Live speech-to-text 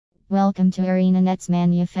Welcome to ArenaNet's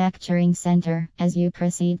Manufacturing Center. As you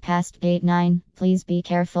proceed past Gate 9, please be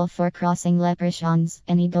careful for crossing leprechauns.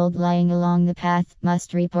 Any gold lying along the path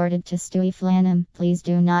must be reported to Stewie Flanham. Please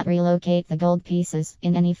do not relocate the gold pieces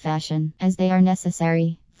in any fashion, as they are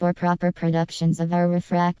necessary for proper productions of our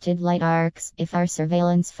refracted light arcs. If our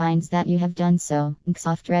surveillance finds that you have done so,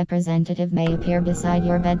 Soft representative may appear beside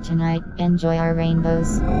your bed tonight. Enjoy our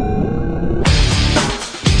rainbows.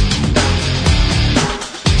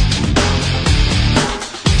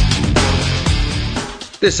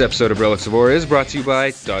 This episode of Relics of War is brought to you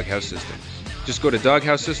by Doghouse Systems. Just go to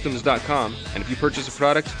doghousesystems.com, and if you purchase a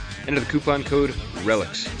product, enter the coupon code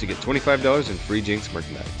RELICS to get $25 in free Jinx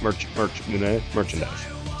merchandise. Merchandise.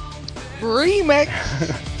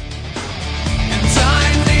 Remix!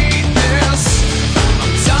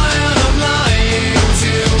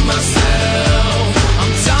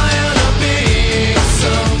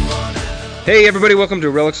 Hey everybody, welcome to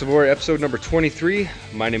Relics of War, episode number 23.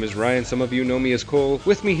 My name is Ryan, some of you know me as Cole.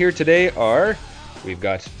 With me here today we've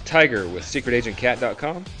got Tiger with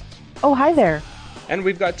secretagentcat.com. Oh, hi there. And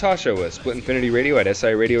we've got Tasha with Split Infinity Radio at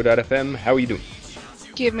siradio.fm. How are you doing?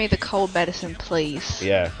 Give me the cold medicine, please.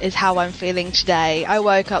 Yeah. Is how I'm feeling today. I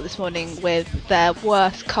woke up this morning with the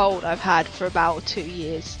worst cold I've had for about 2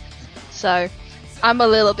 years. So, I'm a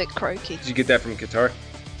little bit croaky. Did you get that from Qatar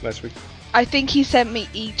last week? I think he sent me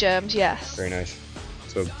e-germs, yes. Very nice.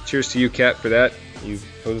 So, cheers to you, Kat, for that. You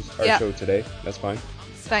hosted our show today. That's fine.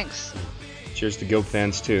 Thanks. Cheers to Guild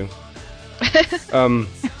fans, too.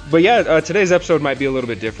 But yeah, today's episode might be a little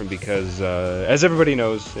bit different because, as everybody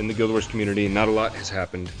knows, in the Guild Wars community, not a lot has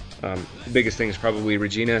happened. The biggest thing is probably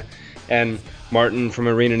Regina and Martin from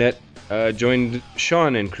ArenaNet joined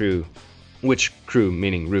Sean and crew, which crew,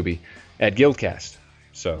 meaning Ruby, at Guildcast.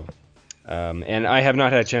 So... and I have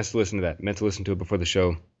not had a chance to listen to that. Meant to listen to it before the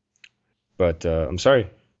show, but I'm sorry.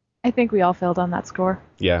 I think we all failed on that score.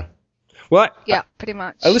 Yeah. Well, pretty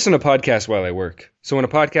much. I listen to podcasts while I work. So when a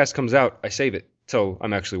podcast comes out, I save it till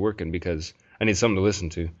I'm actually working because I need something to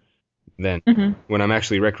listen to. Then when I'm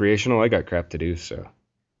actually recreational, I got crap to do. So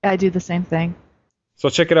I do the same thing. So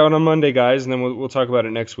check it out on Monday, guys, and then we'll talk about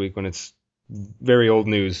it next week when it's very old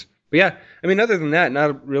news. But yeah, I mean, other than that,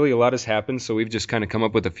 not really a lot has happened, so we've just kind of come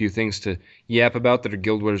up with a few things to yap about that are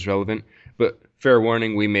Guild Wars relevant. But fair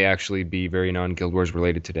warning, we may actually be very non-Guild Wars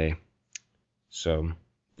related today. So,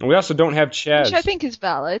 and we also don't have Chaz. Which I think is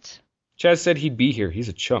valid. Chaz said he'd be here. He's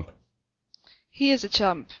a chump. He is a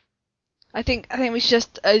chump. I think we should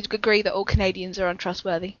just agree that all Canadians are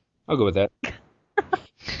untrustworthy. I'll go with that.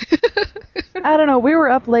 I don't know. We were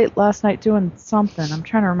up late last night doing something. I'm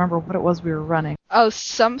trying to remember what it was we were running. Oh,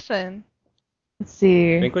 something. Let's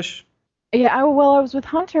see. Vanquish? Yeah, I was with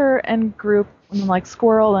Hunter and group, and like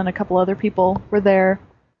Csquirrel and a couple other people were there.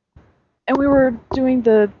 And we were doing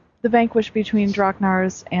the Vanquish between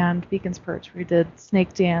Draknar's and Beacon's Perch. We did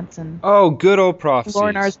Snake Dance and... Oh, good old prophecies.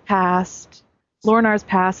 Lornar's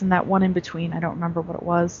Pass and that one in between. I don't remember what it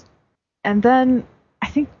was. And then I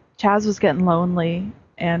think Chaz was getting lonely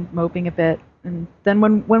and moping a bit. And then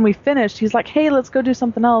when we finished, he's like, "Hey, let's go do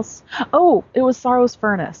something else." Oh, it was Sorrow's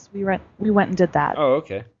Furnace. We went and did that. Oh,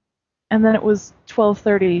 okay. And then it was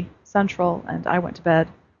 12:30 Central, and I went to bed.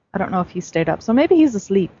 I don't know if he stayed up, so maybe he's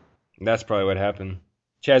asleep. That's probably what happened.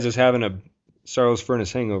 Chaz is having a Sorrow's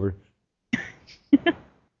Furnace hangover.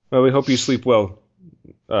 Well, we hope you sleep well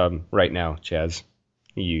right now, Chaz.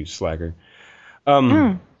 You slacker.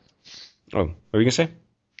 Oh, what were you gonna say?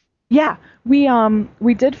 Yeah,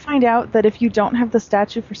 we did find out that if you don't have the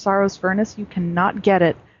statue for Sorrow's Furnace, you cannot get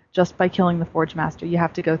it just by killing the Forge Master. You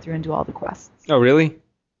have to go through and do all the quests. Oh, really?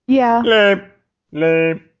 Yeah.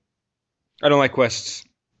 Lame. I don't like quests.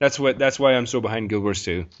 That's why I'm so behind Guild Wars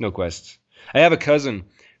 2. No quests. I have a cousin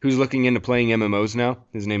who's looking into playing MMOs now.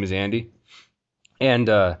 His name is Andy. And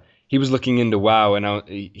he was looking into WoW, and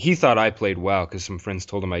he thought I played WoW because some friends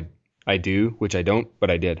told him I do, which I don't, but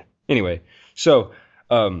I did. Anyway, so...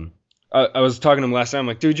 I was talking to him last time. I'm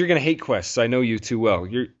like, dude, you're gonna hate quests. I know you too well.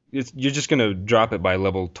 You're just gonna drop it by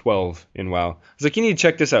level 12 in WoW. I was like, you need to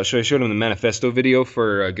check this out. So I showed him the manifesto video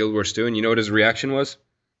for Guild Wars 2, and you know what his reaction was?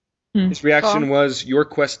 His reaction was, "Your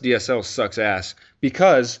quest DSL sucks ass,"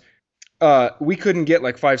 because we couldn't get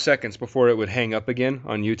like 5 seconds before it would hang up again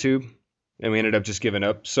on YouTube, and we ended up just giving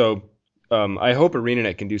up. So I hope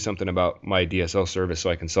ArenaNet can do something about my DSL service so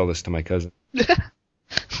I can sell this to my cousin.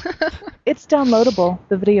 It's downloadable.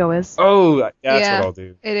 The video is. Oh, that's what I'll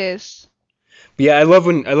do. It is. But yeah, I love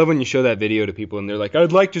when you show that video to people and they're like,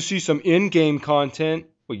 "I'd like to see some in-game content."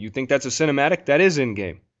 Well, you think that's a cinematic? That is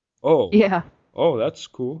in-game. Oh. Yeah. Oh, that's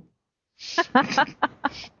cool.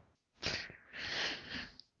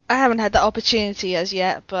 I haven't had the opportunity as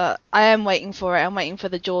yet, but I am waiting for it. I'm waiting for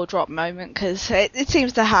the jaw drop moment because it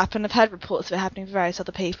seems to happen. I've had reports of it happening for various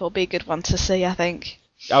other people. It'll be a good one to see, I think.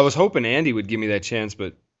 I was hoping Andy would give me that chance,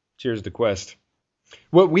 but cheers to Quest.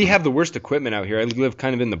 Well, we have the worst equipment out here. I live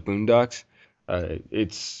kind of in the boondocks.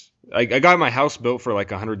 I got my house built for like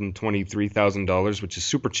 $123,000, which is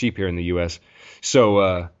super cheap here in the U.S.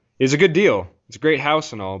 So it's a good deal. It's a great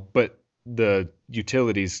house and all, but the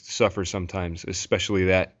utilities suffer sometimes, especially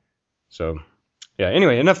that. So, yeah.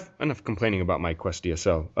 Anyway, enough complaining about my Quest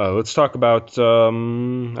DSL. Let's talk about I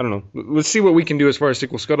don't know. Let's see what we can do as far as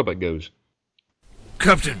sequel scuttlebutt goes.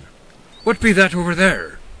 Captain, what be that over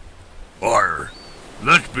there? Or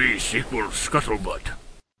that be sequel scuttlebutt.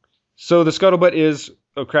 So the scuttlebutt is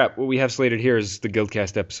oh crap. What we have slated here is the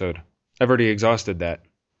Guildcast episode. I've already exhausted that.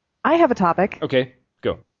 I have a topic. Okay,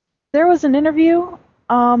 go. There was an interview.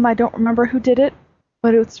 I don't remember who did it,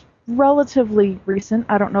 but it's relatively recent.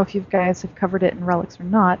 I don't know if you guys have covered it in Relics or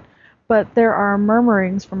not, but there are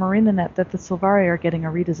murmurings from ArenaNet that the Sylvari are getting a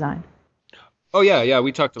redesign. Oh yeah,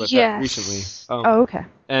 we talked about that recently. Oh, okay.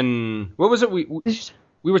 And what was it?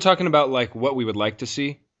 We were talking about like what we would like to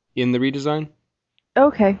see in the redesign.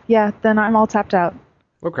 Okay, yeah, then I'm all tapped out.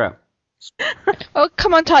 Oh crap. Oh,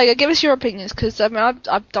 come on, Tiger, give us your opinions, because I mean,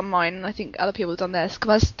 I've done mine, and I think other people have done theirs.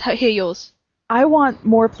 Come on, let's hear yours. I want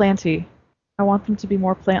more planty. I want them to be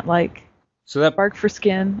more plant-like. So that bark for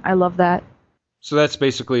skin. I love that. So that's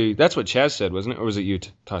basically that's what Chaz said, wasn't it, or was it you,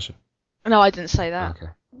 Tasha? No, I didn't say that.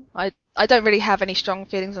 Okay. I don't really have any strong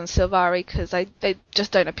feelings on Sylvari because they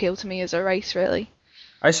just don't appeal to me as a race, really.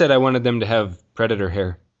 I said I wanted them to have predator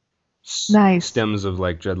hair. Nice. Stems of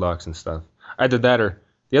like dreadlocks and stuff. I did that, or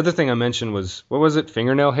the other thing I mentioned was, what was it,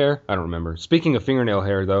 fingernail hair? I don't remember. Speaking of fingernail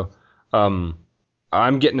hair, though,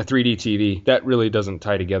 I'm getting a 3D TV. That really doesn't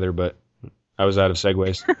tie together, but I was out of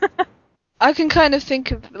segues. I can kind of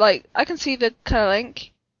think of, like, I can see the kind of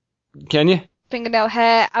link. Can you? Fingernail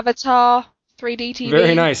hair, avatar, 3D TV.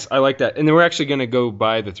 Very nice. I like that. And then we're actually going to go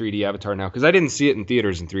buy the 3D avatar now, because I didn't see it in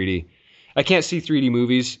theaters in 3D. I can't see 3D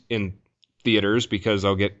movies in theaters because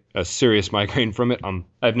I'll get a serious migraine from it.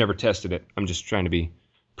 I've never tested it. I'm just trying to be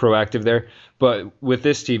proactive there. But with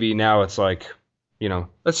this TV now, it's like, you know,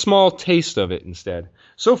 a small taste of it instead.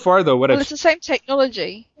 So far, though, it's the same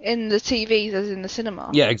technology in the TVs as in the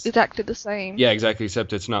cinema. Yeah, exactly the same. Yeah, exactly,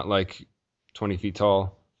 except it's not like 20 feet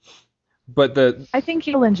tall. But I think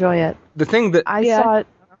you'll enjoy it. The thing that I saw it.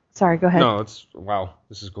 Sorry, go ahead. No, wow,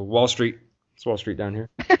 this is cool. Wall Street. It's Wall Street down here.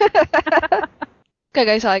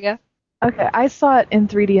 Go, Tiger. Okay, I saw it in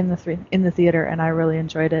 3D in the theater, and I really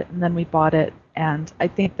enjoyed it. And then we bought it, and I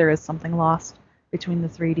think there is something lost between the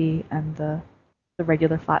 3D and the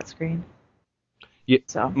regular flat screen. Yeah,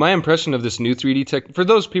 so my impression of this new 3D tech, for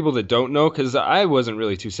those people that don't know, because I wasn't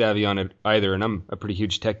really too savvy on it either, and I'm a pretty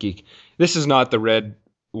huge tech geek, this is not the red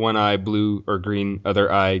one eye, blue or green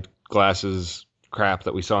other eye glasses crap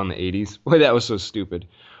that we saw in the 80s. Boy, that was so stupid.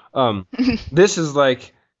 This is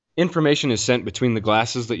like information is sent between the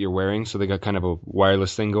glasses that you're wearing, so they got kind of a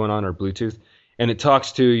wireless thing going on, or Bluetooth, and it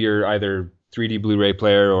talks to your either 3D Blu-ray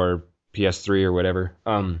player or PS3 or whatever.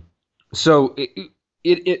 So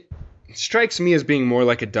it strikes me as being more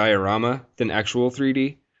like a diorama than actual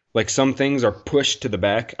 3D. Like some things are pushed to the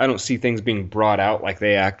back. I don't see things being brought out like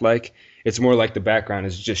they act like. It's more like the background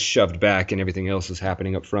is just shoved back and everything else is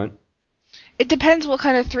happening up front. It depends what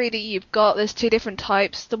kind of 3D you've got. There's two different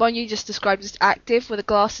types. The one you just described is active, where the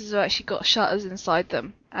glasses have actually got shutters inside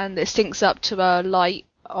them, and it syncs up to a light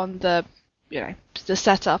on the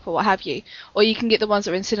setup or what have you. Or you can get the ones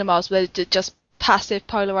that are in cinemas where they're just passive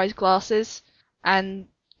polarized glasses, and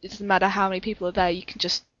it doesn't matter how many people are there. You can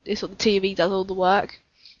just the TV does all the work.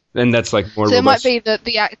 And that's like more. So robust. it might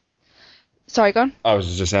be the Sorry, go on. I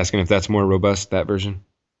was just asking if that's more robust, that version.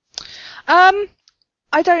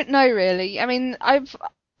 I don't know really. I mean,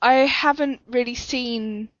 I haven't really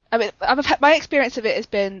seen. I mean, my experience of it has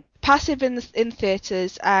been passive in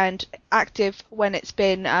theaters and active when it's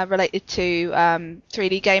been related to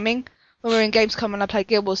 3D gaming. When we were in Gamescom and I played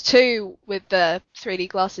Guild Wars 2 with the 3D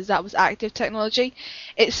glasses, that was active technology.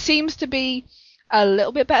 It seems to be a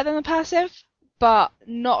little bit better than the passive, but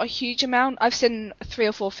not a huge amount. I've seen 3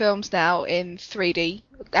 or 4 films now in 3D.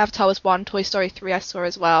 Avatar was 1, Toy Story 3 I saw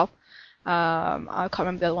as well. I can't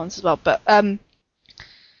remember the other ones as well, but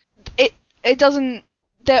it doesn't.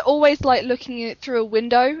 They're always like looking it through a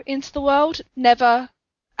window into the world, never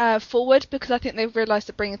forward, because I think they've realised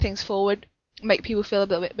that bringing things forward make people feel a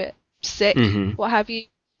little bit sick, what have you.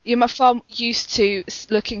 You're much far used to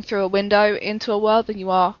looking through a window into a world than you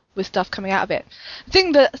are with stuff coming out of it.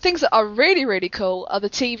 Things that are really, really cool are the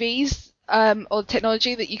TVs or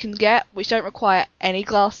technology that you can get, which don't require any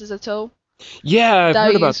glasses at all. Yeah, I've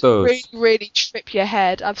heard about those. Really, really trip your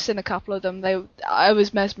head. I've seen a couple of them. I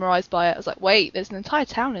was mesmerized by it. I was like, wait, there's an entire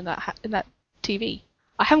town in that TV.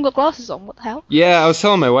 I haven't got glasses on. What the hell? Yeah, I was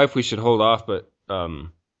telling my wife we should hold off, but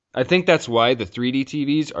I think that's why the 3D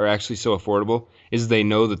TVs are actually so affordable, is they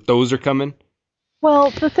know that those are coming.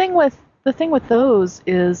 Well, the thing with those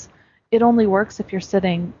is it only works if you're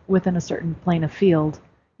sitting within a certain plane of field.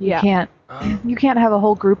 You can't have a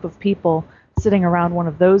whole group of people sitting around one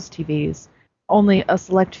of those TVs. Only a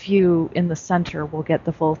select few in the center will get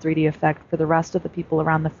the full 3D effect. For the rest of the people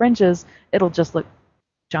around the fringes, it'll just look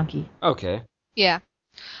junky. Okay. Yeah.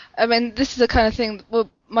 I mean, this is the kind of thing. Well,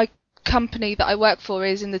 my company that I work for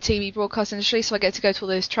is in the TV broadcast industry, so I get to go to all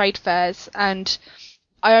those trade fairs, and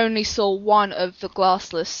I only saw one of the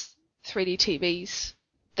glassless 3D TVs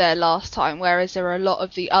there last time, whereas there are a lot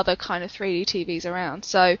of the other kind of 3D TVs around.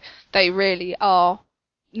 So they really are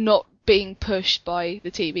not being pushed by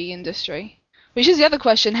the TV industry. Which is the other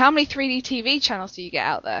question: how many 3D TV channels do you get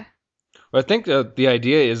out there? Well, I think the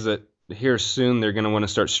idea is that here soon they're going to want to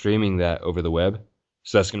start streaming that over the web.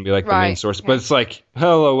 So that's going to be like the main source. Yeah. But it's like,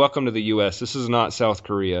 hello, welcome to the U.S. This is not South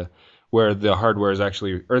Korea, where the hardware is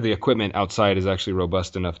actually, or the equipment outside is actually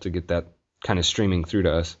robust enough to get that kind of streaming through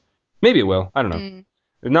to us. Maybe it will. I don't know.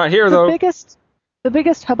 Not here, though. The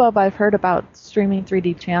biggest hubbub I've heard about streaming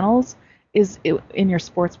 3D channels is in your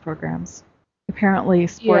sports programs. Apparently,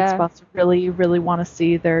 sports buffs really, really want to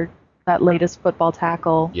see that latest football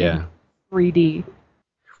tackle in 3D.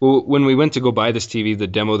 Well, when we went to go buy this TV, the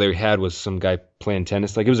demo they had was some guy playing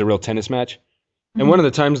tennis. Like, it was a real tennis match. And one of the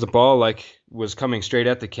times the ball, like, was coming straight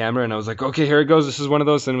at the camera, and I was like, okay, here it goes. This is one of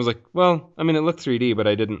those. And it was like, well, I mean, it looked 3D, but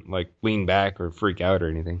I didn't, like, lean back or freak out or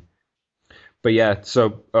anything. But yeah,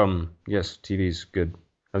 so, yes, TV's good.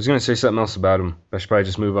 I was going to say something else about them. I should probably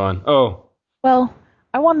just move on. Oh. Well,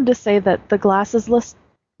 I wanted to say that the glasses-less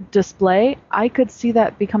display, I could see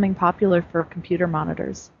that becoming popular for computer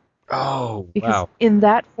monitors. Oh, because in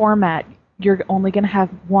that format, you're only going to have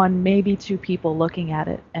one, maybe two people looking at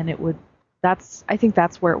it, and I think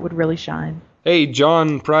that's where it would really shine. Hey,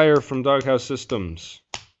 John Pryor from Doghouse Systems.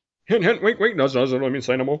 Hint, hint, wink, wink, nuzz, nuzz, I don't mean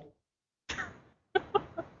say no more.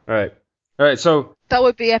 All right, so... That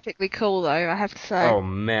would be epically cool, though, I have to say. Oh,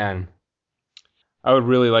 man. I would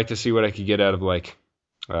really like to see what I could get out of, like,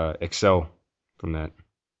 Excel from that.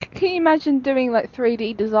 Can you imagine doing like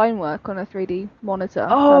 3D design work on a 3D monitor?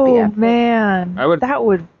 Oh man, that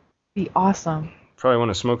would be awesome. Probably want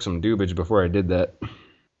to smoke some doobage before I did that.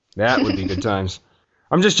 That would be good times.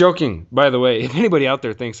 I'm just joking, by the way. If anybody out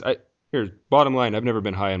there thinks bottom line, I've never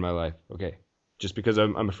been high in my life. Okay, just because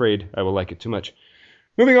I'm afraid I will like it too much.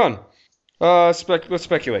 Moving on. Let's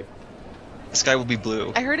speculate. The sky will be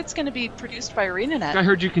blue. I heard it's going to be produced by ArenaNet. I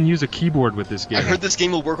heard you can use a keyboard with this game. I heard this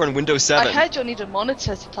game will work on Windows 7. I heard you'll need a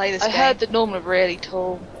monitor to play this game. I heard the normal are really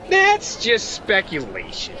tall. That's just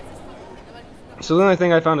speculation. So the only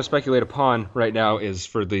thing I found to speculate upon right now is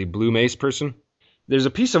for the Blue Mace person. There's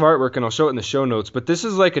a piece of artwork, and I'll show it in the show notes, but this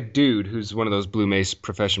is like a dude who's one of those Blue Mace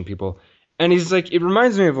profession people. And he's like, it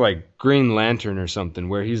reminds me of like Green Lantern or something,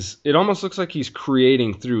 where it almost looks like he's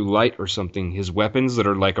creating through light or something his weapons that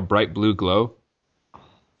are like a bright blue glow.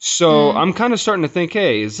 So I'm kind of starting to think,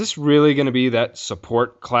 hey, is this really going to be that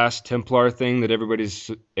support class Templar thing that everybody's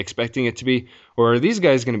expecting it to be? Or are these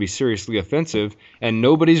guys going to be seriously offensive and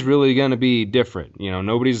nobody's really going to be different? You know,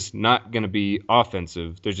 nobody's not going to be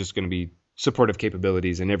offensive. There's just going to be supportive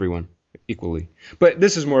capabilities in everyone equally. But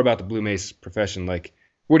this is more about the Blue Mace profession. Like,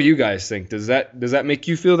 what do you guys think? Does that make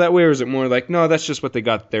you feel that way, or is it more like, no, that's just what they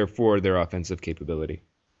got there for their offensive capability?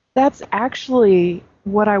 That's actually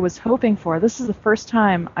what I was hoping for. This is the first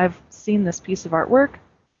time I've seen this piece of artwork,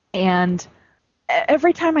 and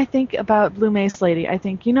every time I think about Blue Mace Lady, I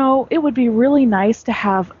think, it would be really nice to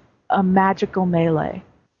have a magical melee.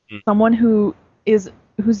 Someone whose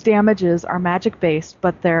damages are magic-based,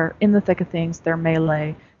 but they're in the thick of things, they're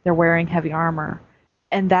melee, they're wearing heavy armor.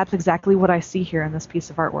 And that's exactly what I see here in this piece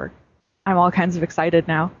of artwork. I'm all kinds of excited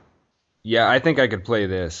now. Yeah, I think I could play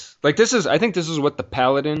this. Like, I think this is what the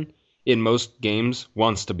Paladin in most games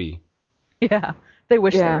wants to be. Yeah, they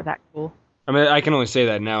wish they were that cool. I mean, I can only say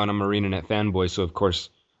that now, and I'm a ArenaNet fanboy, so of course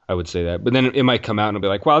I would say that. But then it might come out and I'll be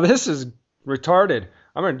like, wow, this is retarded.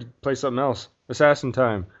 I'm going to play something else. Assassin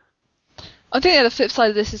time. I think the flip side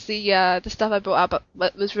of this is the stuff I brought up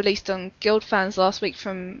that was released on Guild Fans last week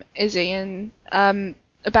from Izzy, and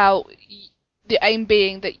about the aim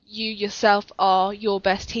being that you yourself are your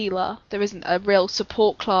best healer. There isn't a real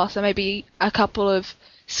support class. There may be a couple of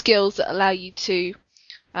skills that allow you to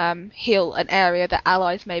heal an area that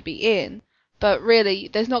allies may be in, but really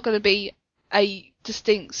there's not going to be a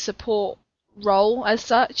distinct support role as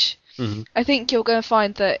such. Mhm. I think you're going to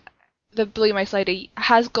find that the Blue Mace Lady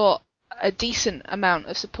has got a decent amount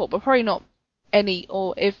of support, but probably not any,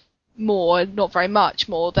 or if more, not very much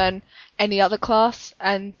more than any other class.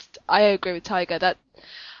 And I agree with Tiger that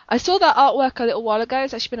I saw that artwork a little while ago.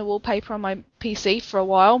 It's actually been a wallpaper on my PC for a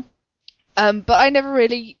while. But I never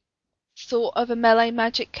really thought of a melee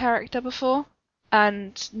magic character before,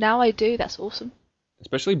 and now I do. That's awesome.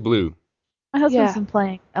 Especially Blue. My husband's Yeah. been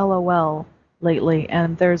playing LOL lately,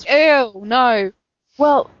 and there's... Ew, no.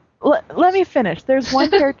 Well, let me finish. There's one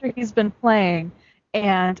character he's been playing,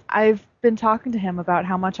 and I've been talking to him about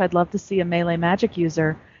how much I'd love to see a melee magic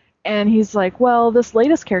user, and he's like, well, this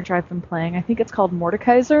latest character I've been playing, I think it's called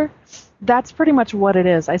Mordekaiser. That's pretty much what it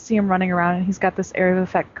is. I see him running around, and he's got this area of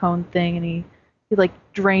effect cone thing, and he like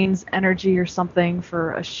drains energy or something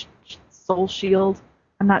for a soul shield.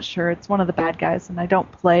 I'm not sure. It's one of the bad guys, and I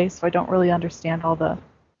don't play, so I don't really understand all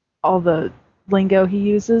the lingo he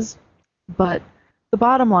uses. But the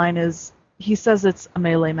bottom line is, he says it's a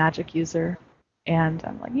melee magic user, and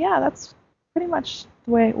I'm like, yeah, that's pretty much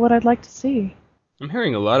what I'd like to see. I'm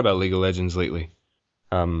hearing a lot about League of Legends lately.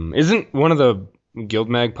 Isn't one of the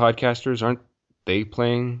Guildmag podcasters, aren't they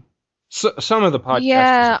playing? Some of the podcasters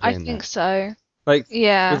Yeah, are I playing think that. so. Like,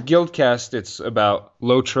 Yeah. with Guildcast, it's about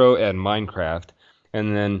Lotro and Minecraft.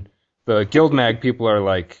 And then the Guildmag people are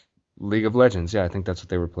like, League of Legends. Yeah, I think that's what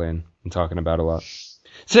they were playing and talking about a lot.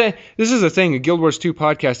 So, this is the thing. A Guild Wars 2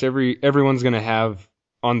 podcast, everyone's going to have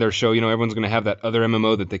on their show, everyone's going to have that other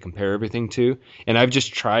MMO that they compare everything to. And I've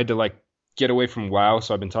just tried to, get away from WoW,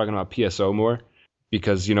 so I've been talking about PSO more.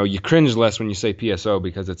 Because, you cringe less when you say PSO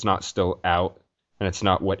because it's not still out and it's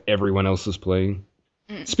not what everyone else is playing.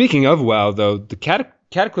 Speaking of WoW, though, the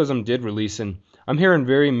Cataclysm did release, and I'm hearing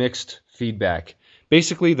very mixed feedback.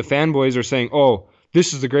 Basically, the fanboys are saying, oh,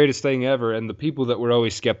 this is the greatest thing ever, and the people that were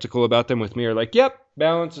always skeptical about them with me are like, yep,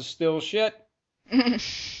 balance is still shit.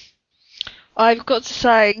 I've got to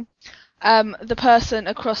say, the person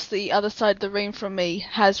across the other side of the room from me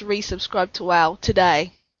has resubscribed to WoW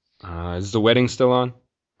today. Is the wedding still on?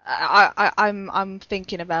 I'm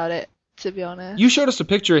thinking about it, to be honest. You showed us a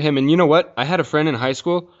picture of him, and you know what? I had a friend in high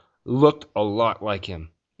school, looked a lot like him.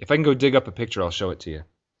 If I can go dig up a picture, I'll show it to you.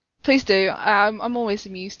 Please do. I'm always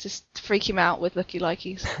amused to freak him out with looky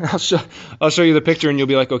likies. I'll show you the picture, and you'll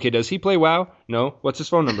be like, okay, does he play WoW? No. What's his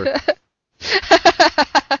phone number?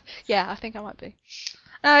 Yeah, I think I might be.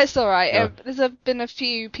 No, it's alright. No. There's been a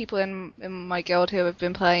few people in my guild who have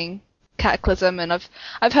been playing Cataclysm, and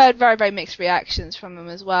I've heard very, very mixed reactions from them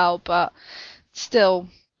as well, but still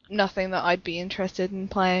nothing that I'd be interested in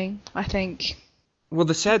playing, I think. Well,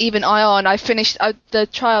 the sad... Even Ion, I finished the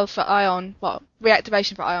trial for Ion,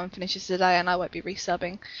 reactivation for Ion finishes today, and I won't be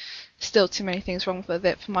resubbing. Still too many things wrong with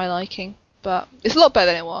it for my liking, but it's a lot better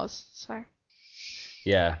than it was, so.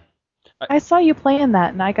 Yeah. I saw you playing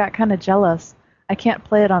that, and I got kind of jealous. I can't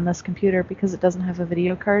play it on this computer because it doesn't have a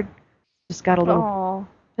video card. Just got a little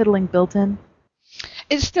fiddling built in.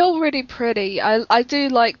 It's still really pretty. I do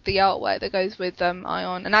like the artwork that goes with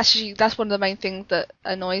Ion, and actually that's one of the main things that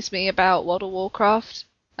annoys me about World of Warcraft.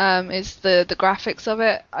 Is the graphics of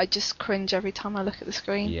it. I just cringe every time I look at the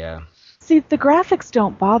screen. Yeah. See, the graphics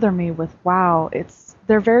don't bother me with WoW.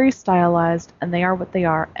 They're very stylized, and they are what they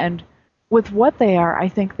are. And with what they are, I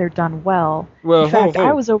think they're done well. Well, in fact,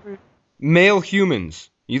 I was over... Male humans.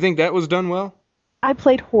 You think that was done well? I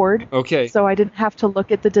played Horde, Okay. so I didn't have to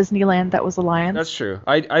look at the Disneyland that was Alliance. That's true.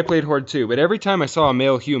 I played Horde too, but every time I saw a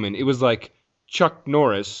male human, it was like Chuck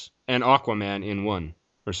Norris and Aquaman in one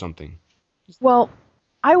or something. Well,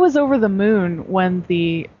 I was over the moon when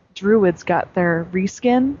the Druids got their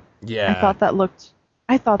reskin. Yeah. I thought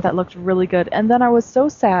that looked really good. And then I was so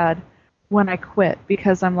sad when I quit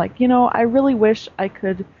because I'm like, I really wish I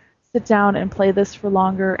could sit down and play this for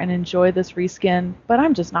longer and enjoy this reskin, but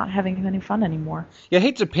I'm just not having any fun anymore. Yeah, I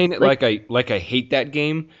hate to paint it like I hate that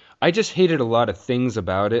game. I just hated a lot of things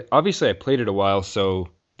about it. Obviously, I played it a while, so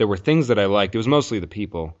there were things that I liked. It was mostly the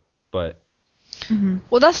people, but... Mm-hmm.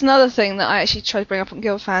 Well, that's another thing that I actually try to bring up on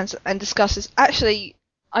Guild Fans and discuss is actually,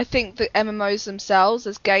 I think the MMOs themselves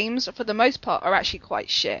as games, for the most part, are actually quite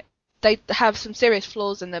shit. They have some serious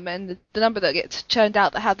flaws in them, and the number that gets churned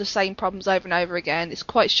out that have the same problems over and over again is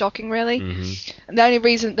quite shocking, really. Mm-hmm. And the only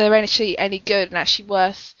reason they're actually any good and actually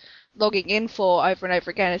worth logging in for over and over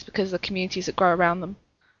again is because of the communities that grow around them,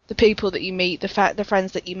 the people that you meet, the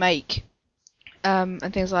friends that you make, and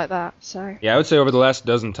things like that. So Yeah, I would say over the last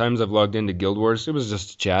dozen times I've logged into Guild Wars, it was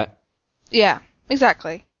just a chat. yeah,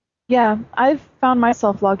 exactly. Yeah, I've found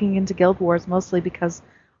myself logging into Guild Wars mostly because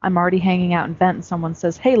I'm already hanging out in Vent and someone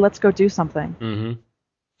says, hey, let's go do something. Mm-hmm.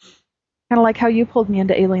 Kind of like how you pulled me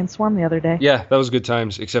into Alien Swarm the other day. Yeah, that was good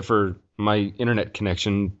times, except for my internet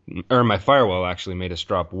connection, or my firewall actually made us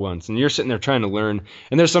drop once. And you're sitting there trying to learn,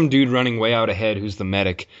 and there's some dude running way out ahead who's the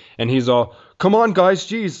medic, and he's all, come on, guys,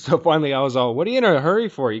 jeez. So finally I was all, what are you in a hurry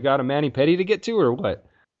for? You got a mani-pedi to get to, or what?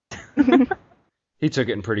 He took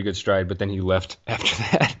it in pretty good stride, but then he left after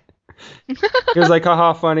that. He was like,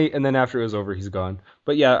 haha, funny, and then after it was over, he's gone.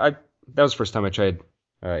 But yeah, that was the first time I tried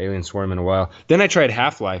Alien Swarm in a while. Then I tried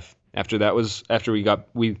Half-Life. After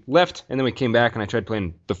we left, and then we came back, and I tried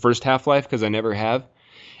playing the first Half-Life because I never have.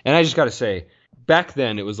 And I just got to say, back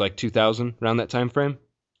then it was like 2000, around that time frame.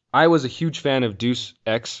 I was a huge fan of Deus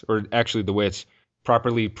Ex, or actually the way it's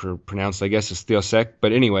properly pronounced, I guess, is Deus Ex.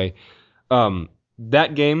 But anyway,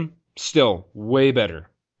 that game still way better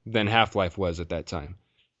than Half-Life was at that time.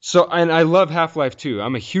 So, and I love Half-Life 2.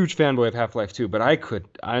 I'm a huge fanboy of Half-Life 2, but I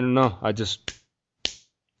don't know,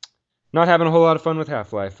 not having a whole lot of fun with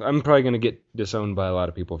Half-Life. I'm probably going to get disowned by a lot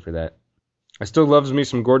of people for that. I still loves me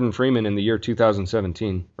some Gordon Freeman in the year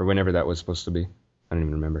 2017, or whenever that was supposed to be. I don't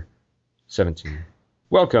even remember. 17.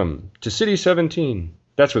 Welcome to City 17.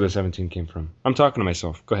 That's where the 17 came from. I'm talking to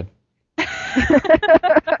myself. Go ahead.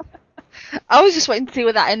 I was just waiting to see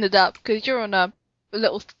where that ended up, because you're on a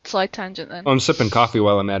little side tangent then. Oh, I'm sipping coffee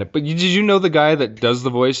while I'm at it. But did you know the guy that does the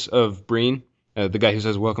voice of Breen? The guy who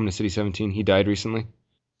says, welcome to City 17, he died recently?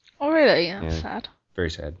 Oh, really? That's sad.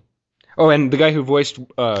 Very sad. Oh, and the guy who voiced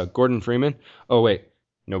Gordon Freeman? Oh, wait.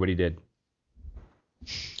 Nobody did.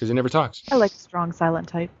 Because he never talks. I like strong silent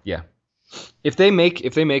type. Yeah. If they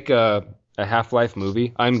make a Half-Life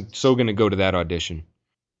movie, I'm so going to go to that audition.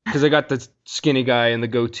 Because I got the skinny guy and the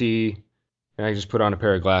goatee, and I just put on a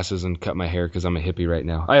pair of glasses and cut my hair because I'm a hippie right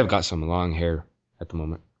now. I have got some long hair at the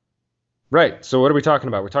moment. Right, so what are we talking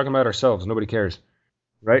about? We're talking about ourselves. Nobody cares.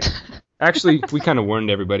 Right? Actually, we kind of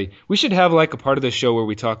warned everybody. We should have like a part of the show where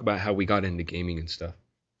we talk about how we got into gaming and stuff.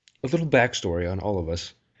 A little backstory on all of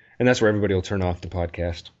us. And that's where everybody will turn off the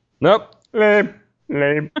podcast. Nope.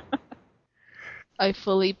 Lame. I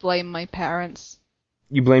fully blame my parents.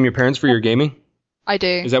 You blame your parents for your gaming? I do.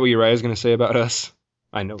 Is that what Uriah's going to say about us?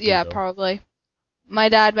 I know. Yeah, probably. My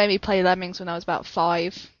dad made me play Lemmings when I was about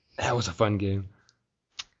 5. That was a fun game.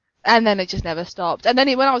 And then it just never stopped. And then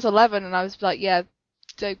when I was 11 and I was like, yeah,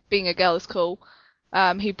 so being a girl is cool,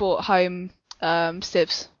 he brought home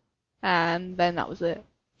Civs. And then that was it.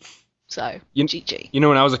 So, GG. You know,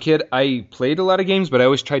 when I was a kid, I played a lot of games, but I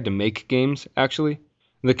always tried to make games, actually.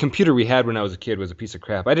 The computer we had when I was a kid was a piece of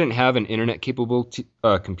crap. I didn't have an internet-capable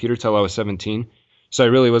computer till I was 17, so I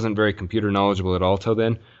really wasn't very computer knowledgeable at all till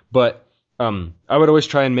then. But I would always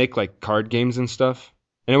try and make, like, card games and stuff.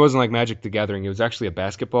 And it wasn't like Magic the Gathering. It was actually a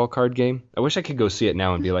basketball card game. I wish I could go see it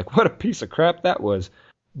now and be like, what a piece of crap that was.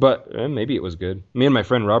 But maybe it was good. Me and my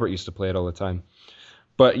friend Robert used to play it all the time.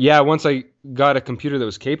 But yeah, once I got a computer that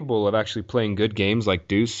was capable of actually playing good games like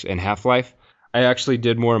Deuce and Half-Life, I actually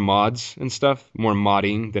did more mods and stuff, more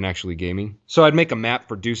modding than actually gaming. So I'd make a map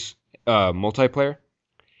for Deuce multiplayer,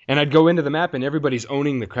 and I'd go into the map and everybody's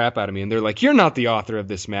owning the crap out of me. And they're like, you're not the author of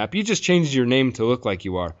this map. You just changed your name to look like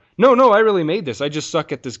you are. No, I really made this. I just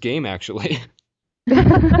suck at this game, actually.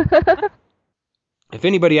 If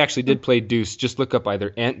anybody actually did play Deuce, just look up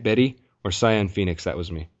either Aunt Betty or Cyan Phoenix. That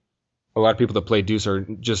was me. A lot of people that play Deuce are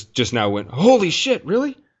just now went, holy shit,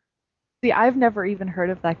 really? See, I've never even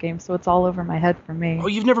heard of that game, so it's all over my head for me. Oh,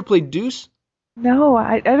 you've never played Deuce? No,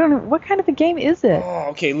 I don't know. What kind of a game is it? Oh,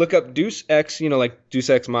 okay. Look up Deus Ex, like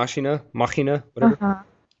Deus Ex Machina, whatever.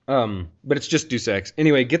 Uh-huh. But it's just Deus Ex.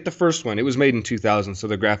 Anyway, get the first one. It was made in 2000, so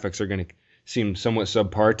the graphics are going to seem somewhat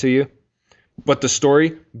subpar to you. But the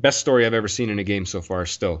story, best story I've ever seen in a game so far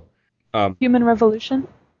still. Human Revolution?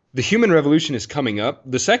 The Human Revolution is coming up.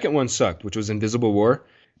 The second one sucked, which was Invisible War.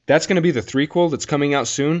 That's going to be the threequel that's coming out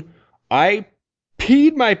soon. I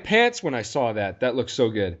peed my pants when I saw that. That looks so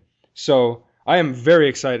good. So I am very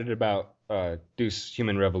excited about Deuce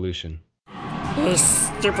Human Revolution. You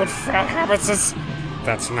stupid fat hobbitses.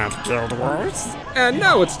 That's not Guild Wars. And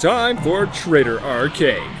now it's time for Trader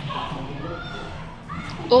Arcade.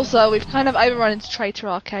 Also, we've kind of overrun into Traitor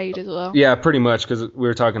Arcade as well. Yeah, pretty much, because we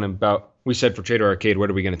were talking about, we said for Trader Arcade, what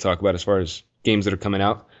are we going to talk about as far as games that are coming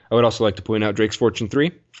out? I would also like to point out Drake's Fortune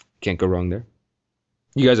 3. Can't go wrong there.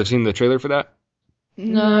 You guys have seen the trailer for that?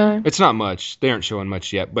 No. It's not much. They aren't showing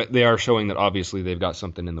much yet, but they are showing that obviously they've got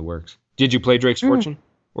something in the works. Did you play Drake's Fortune?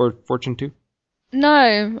 Or Fortune 2?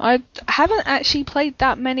 No, I haven't actually played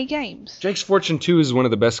that many games. Drake's Fortune 2 is one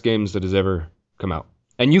of the best games that has ever come out.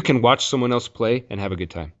 And you can watch someone else play and have a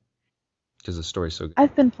good time. Because the story's so good.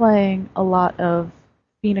 I've been playing a lot of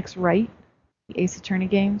Phoenix Wright, the Ace Attorney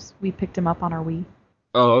games. We picked them up on our Wii.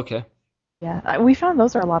 Oh, okay. Yeah, we found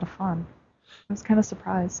those are a lot of fun. I was kind of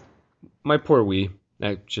surprised. My poor Wii.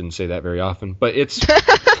 I shouldn't say that very often, but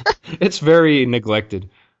it's very neglected.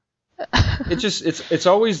 It's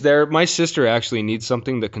always there. My sister actually needs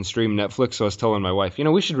something that can stream Netflix, so I was telling my wife,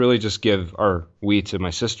 we should really just give our Wii to my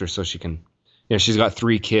sister so she can, she's got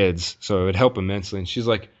 3 kids, so it would help immensely. And she's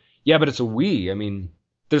like, yeah, but it's a Wii. I mean,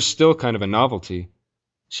 there's still kind of a novelty.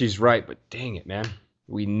 She's right, but dang it, man.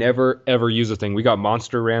 We never, ever use a thing. We got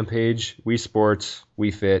Monster Rampage, Wii Sports,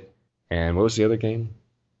 Wii Fit, and what was the other game?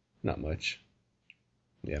 Not much.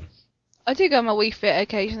 Yeah. I do go my Wii Fit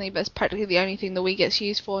occasionally, but it's practically the only thing the Wii gets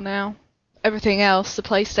used for now. Everything else the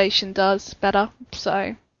PlayStation does better,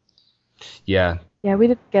 so... Yeah. Yeah, we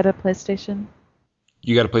didn't get a PlayStation.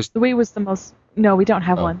 You got a PlayStation? The Wii was the most... No, we don't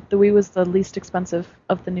have one. The Wii was the least expensive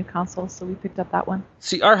of the new consoles, so we picked up that one.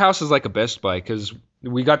 See, our house is like a Best Buy, because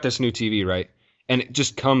we got this new TV, right? And it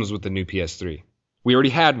just comes with the new PS3. We already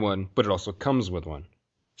had one, but it also comes with one.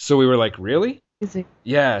 So we were like, really? Easy.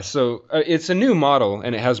 Yeah, so it's a new model,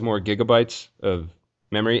 and it has more gigabytes of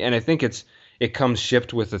memory, and I think it comes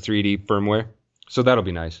shipped with the 3D firmware, so that'll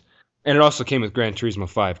be nice. And it also came with Gran Turismo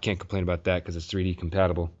 5. Can't complain about that because it's 3D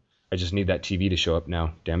compatible. I just need that TV to show up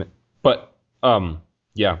now, damn it. But,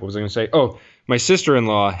 yeah, what was I going to say? Oh, my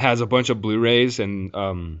sister-in-law has a bunch of Blu-rays and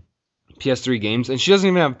PS3 games, and she doesn't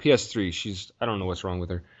even have a PS3. I don't know what's wrong with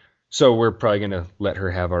her. So we're probably going to let her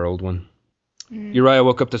have our old one. Uriah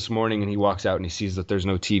woke up this morning and he walks out and he sees that there's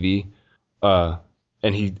no TV,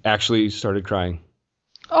 and he actually started crying.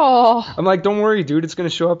 Oh. I'm like, don't worry, dude. It's going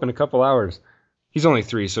to show up in a couple hours. He's only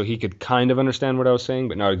 3, so he could kind of understand what I was saying,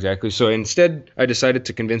 but not exactly. So instead, I decided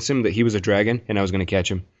to convince him that he was a dragon and I was going to catch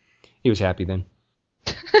him. He was happy then.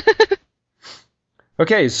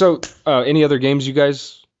 Okay, so any other games you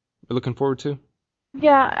guys are looking forward to?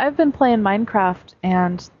 Yeah, I've been playing Minecraft,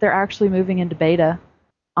 and they're actually moving into beta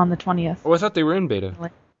on the 20th. Oh, I thought they were in beta.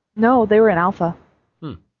 No, they were in alpha.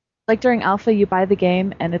 Hmm. Like during alpha, you buy the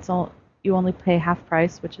game, and you only pay half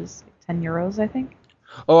price, which is €10, I think.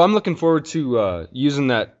 Oh, I'm looking forward to using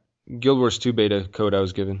that Guild Wars 2 beta code I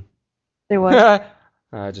was given. They what? I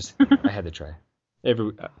had to try.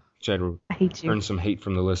 Try to I hate you. earn some hate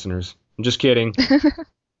from the listeners. I'm just kidding.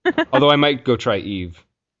 Although I might go try Eve,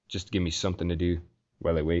 just to give me something to do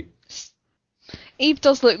while I wait. Eve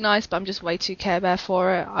does look nice, but I'm just way too Care Bear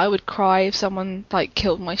for it. I would cry if someone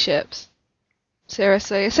killed my ships.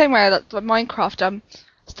 Seriously. Same way like Minecraft, I'm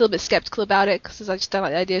still a bit skeptical about it because I just don't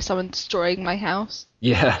like the idea of someone destroying my house.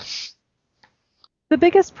 Yeah. The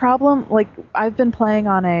biggest problem, I've been playing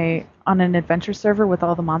on an adventure server with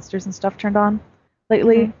all the monsters and stuff turned on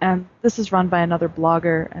lately, and this is run by another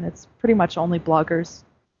blogger, and it's pretty much only bloggers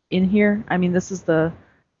in here. I mean, this is the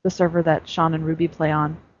server that Sean and Ruby play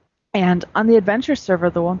on. And on the adventure server,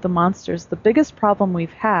 the one with the monsters, the biggest problem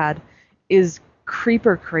we've had is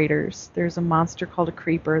creeper craters. There's a monster called a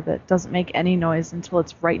creeper that doesn't make any noise until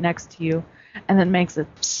it's right next to you, and then makes a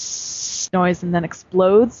psst noise and then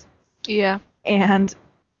explodes. Yeah. And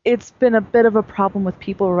it's been a bit of a problem with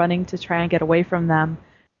people running to try and get away from them,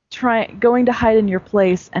 going to hide in your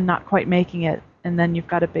place and not quite making it, and then you've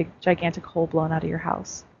got a big, gigantic hole blown out of your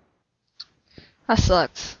house. That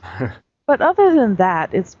sucks. But other than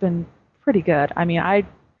that, it's been pretty good. I mean, I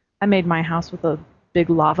made my house with a big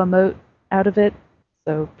lava moat out of it,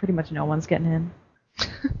 so pretty much no one's getting in.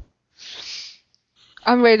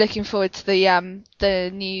 I'm really looking forward to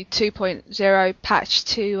the new 2.0 patch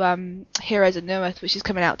to Heroes of Newerth, which is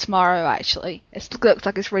coming out tomorrow, actually. It looks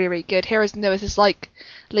like it's really, really good. Heroes of Newerth is like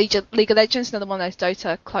League of Legends, another one of those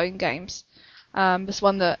Dota clone games. It's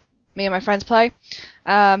one that me and my friends play.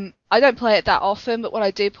 I don't play it that often, but when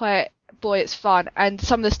I do play it, boy, it's fun. And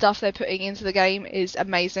some of the stuff they're putting into the game is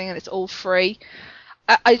amazing, and it's all free.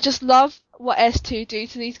 I just love what S2 do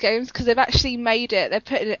to these games because they've actually made it. They're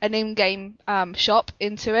putting an in-game shop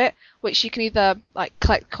into it, which you can either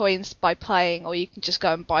collect coins by playing, or you can just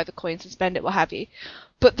go and buy the coins and spend it, what have you.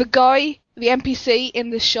 But the NPC in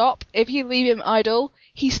the shop, if you leave him idle,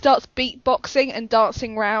 he starts beatboxing and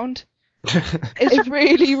dancing around. It's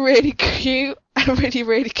really, really cute and really,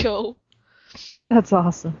 really cool. That's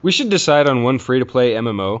awesome. We should decide on one free-to-play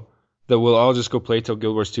MMO that we'll all just go play till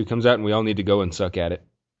Guild Wars 2 comes out, and we all need to go and suck at it.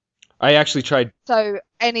 I actually tried... So,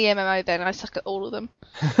 any MMO then, I suck at all of them.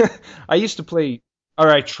 I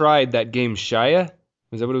tried that game Shia.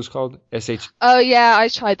 Is that what it was called? SH? Oh yeah, I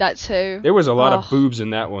tried that too. There was a lot of boobs in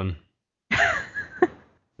that one.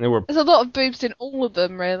 There's a lot of boobs in all of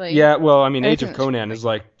them, really. Yeah, well, I mean, Age of Conan is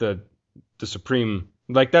like the supreme...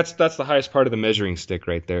 that's the highest part of the measuring stick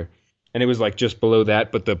right there. And it was just below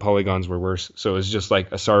that, but the polygons were worse. So it was just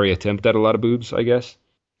a sorry attempt at a lot of boobs, I guess.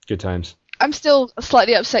 Good times. I'm still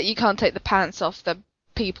slightly upset you can't take the pants off the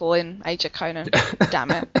people in Age of Conan.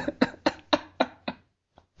 Damn it.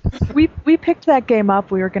 We picked that game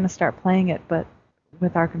up. We were going to start playing it, but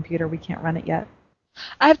with our computer, we can't run it yet.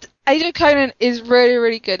 Age of Conan is really,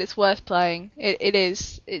 really good. It's worth playing. It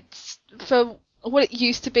is. It's for what it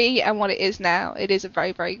used to be and what it is now. It is a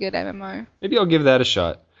very, very good MMO. Maybe I'll give that a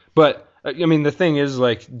shot. But I mean, the thing is,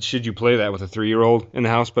 like, should you play that with a 3-year-old in the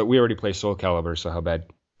house? But we already play Soul Calibur, so how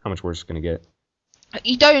much worse is it going to get?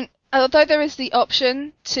 You don't. Although there is the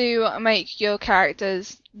option to make your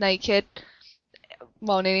characters naked.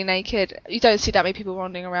 Well, nearly naked. You don't see that many people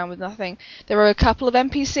wandering around with nothing. There are a couple of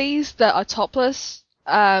NPCs that are topless,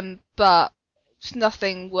 but it's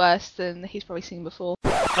nothing worse than he's probably seen before.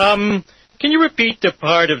 Can you repeat the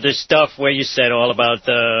part of the stuff where you said all about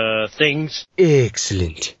the things?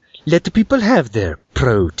 Excellent. Let the people have their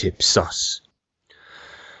pro tip sauce.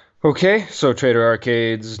 Okay, so Trader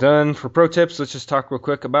Arcade's done for pro tips. Let's just talk real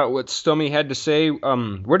quick about what Stommy had to say.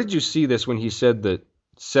 Where did you see this when he said that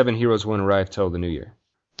 7 heroes won't arrive till the new year?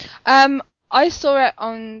 I saw it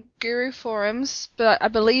on Guru forums, but I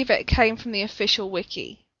believe it came from the official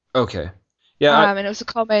wiki. Okay. Yeah. And it was a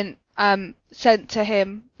comment sent to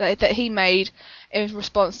him that he made in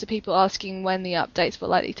response to people asking when the updates were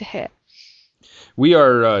likely to hit. We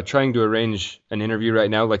are trying to arrange an interview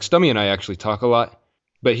right now. Like, Stummy and I actually talk a lot,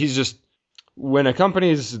 but he's just, when a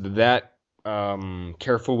company is that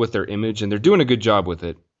careful with their image, and they're doing a good job with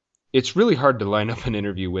it, it's really hard to line up an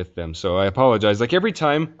interview with them. So I apologize. Like, every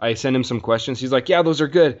time I send him some questions, he's like, yeah, those are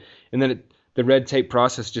good. And then the red tape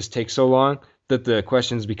process just takes so long that the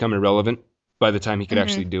questions become irrelevant by the time he could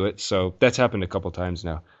actually do it. So that's happened a couple times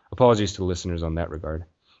now. Apologies to the listeners on that regard.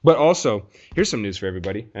 But also, here's some news for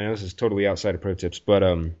everybody. I know this is totally outside of pro tips, but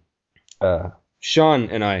Sean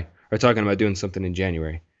and I are talking about doing something in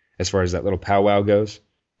January as far as that little powwow goes.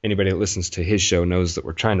 Anybody that listens to his show knows that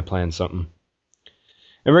we're trying to plan something.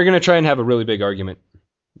 And we're going to try and have a really big argument.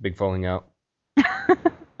 Big falling out.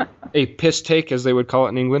 A piss take, as they would call it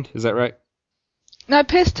in England. Is that right? No,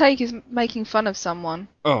 piss take is making fun of someone.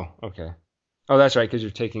 Oh, okay. Oh, that's right, because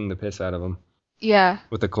you're taking the piss out of them. Yeah.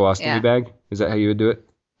 With a colostomy bag? Is that how you would do it?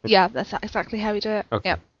 Yeah, that's exactly how we do it. Okay,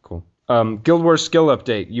 yep. Cool. Guild Wars skill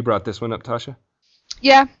update. You brought this one up, Tasha?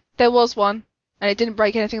 Yeah, there was one. And it didn't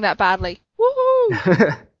break anything that badly.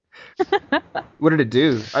 Woohoo! What did it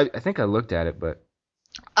do? I think I looked at it, but...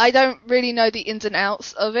 I don't really know the ins and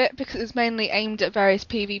outs of it because it's mainly aimed at various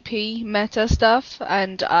PvP meta stuff,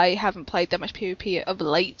 and I haven't played that much PvP of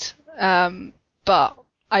late. But I'm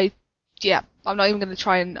not even going to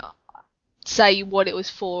try and say what it was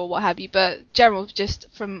for or what have you. But general, just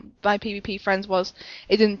from my PvP friends, was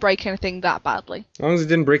it didn't break anything that badly. As long as it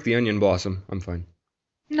didn't break the Onion Blossom, I'm fine.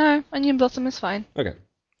 No, Onion Blossom is fine. Okay.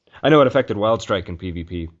 I know it affected Wild Strike in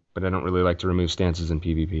PvP, but I don't really like to remove stances in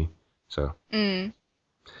PvP, so...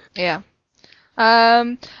 Yeah.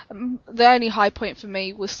 The only high point for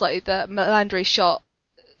me was slightly that Melandri's shot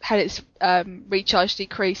had its recharge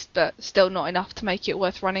decreased, but still not enough to make it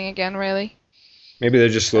worth running again, really. Maybe they're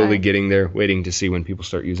just slowly getting there, waiting to see when people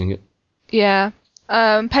start using it. Yeah.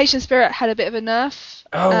 Patient Spirit had a bit of a nerf.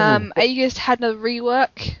 Oh. Aegis had a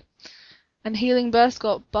rework, and Healing Burst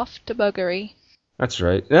got buffed to buggery. That's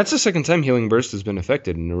right. That's the second time Healing Burst has been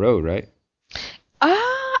affected in a row, right?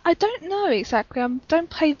 I don't know exactly. I don't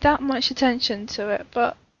pay that much attention to it,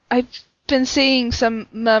 but I've been seeing some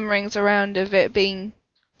murmurings around of it being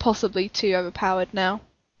possibly too overpowered now.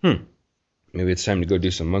 Maybe it's time to go do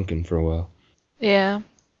some monking for a while. Yeah.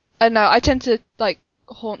 I know. I tend to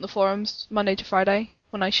haunt the forums Monday to Friday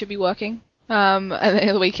when I should be working. And then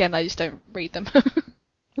the weekend I just don't read them.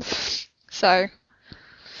 So.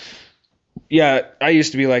 Yeah, I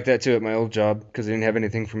used to be like that too at my old job because I didn't have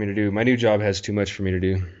anything for me to do. My new job has too much for me to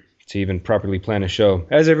do to even properly plan a show,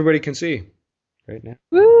 as everybody can see right now.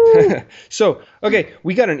 Woo! So, okay,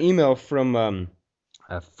 we got an email from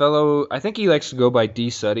a fellow, I think he likes to go by D.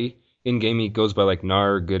 Suddy. In-game he goes by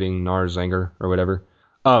Nar Gooding, Nar Zanger, or whatever.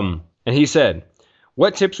 And he said,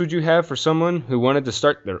 what tips would you have for someone who wanted to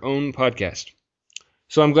start their own podcast?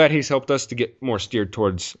 So I'm glad he's helped us to get more steered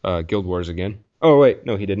towards Guild Wars again. Oh, wait,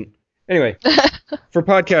 no, he didn't. Anyway, for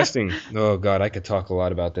podcasting, oh God, I could talk a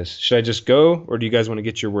lot about this. Should I just go, or do you guys want to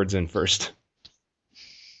get your words in first?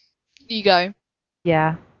 You go.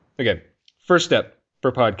 Yeah. Okay, first step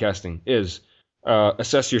for podcasting is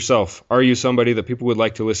assess yourself. Are you somebody that people would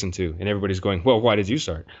like to listen to? And everybody's going, well, why did you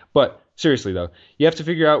start? But seriously, though, you have to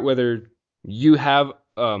figure out whether you have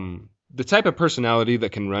the type of personality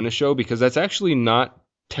that can run a show, because that's actually not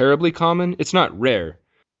terribly common. It's not rare.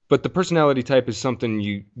 But the personality type is something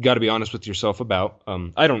you got to be honest with yourself about.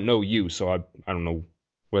 I don't know you, so I don't know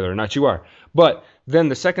whether or not you are. But then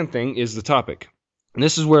the second thing is the topic. and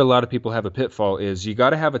this is where a lot of people have a pitfall, is you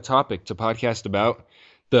got to have a topic to podcast about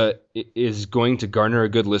that is going to garner a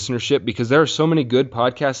good listenership, because there are so many good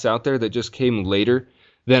podcasts out there that just came later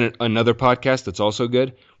than another podcast that's also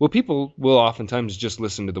good. Well, people will oftentimes just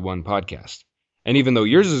listen to the one podcast. And even though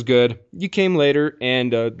yours is good, you came later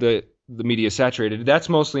and the media is saturated. That's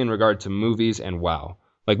mostly in regard to movies and WoW.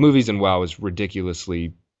 Like movies and WoW is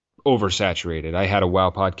ridiculously oversaturated. I had a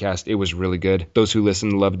WoW podcast. It was really good. Those who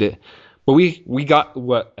listened loved it. But we got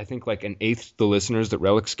what I think like an eighth the listeners that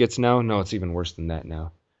Relics gets now. No, it's even worse than that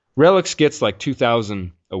now. Relics gets like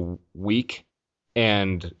 2,000 a week,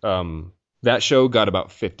 and that show got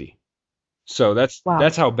about 50. So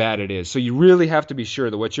that's how bad it is. So you really have to be sure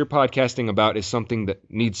that what you're podcasting about is something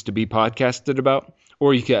that needs to be podcasted about,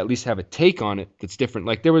 or you can at least have a take on it that's different.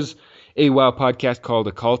 Like there was a WoW podcast called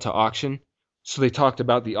A Call to Auction. So they talked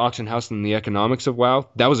about the auction house and the economics of WoW.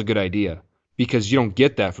 That was a good idea, because you don't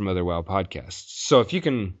get that from other WoW podcasts. So if you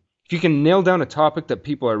can nail down a topic that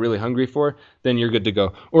people are really hungry for, then you're good to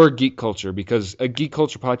go. Or geek culture, because a geek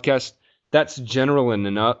culture podcast, that's general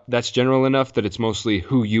enough that it's mostly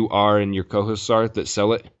who you are and your co-hosts are that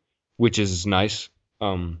sell it, which is nice.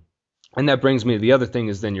 And that brings me to the other thing,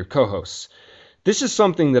 is then your co-hosts. This is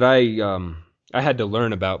something that I had to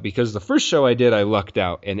learn about, because the first show I did, I lucked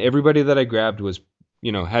out, and everybody that I grabbed was,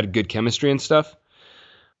 had good chemistry and stuff.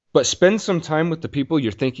 But spend some time with the people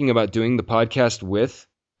you're thinking about doing the podcast with,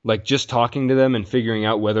 like just talking to them and figuring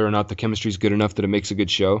out whether or not the chemistry is good enough that it makes a good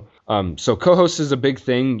show. So co-host is a big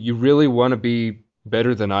thing. You really want to be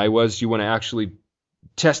better than I was. You want to actually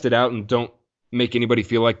test it out and don't make anybody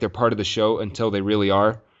feel like they're part of the show until they really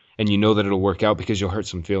are. And you know that it'll work out, because you'll hurt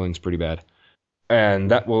some feelings pretty bad. And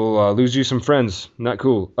that will lose you some friends. Not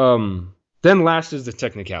cool. Then last is the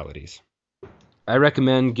technicalities. I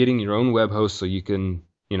recommend getting your own web host so you can,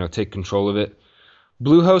 take control of it.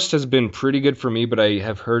 Bluehost has been pretty good for me, but I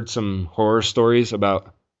have heard some horror stories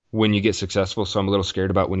about when you get successful, so I'm a little scared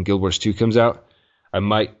about when Guild Wars 2 comes out. I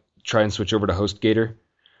might try and switch over to HostGator.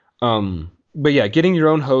 But yeah, getting your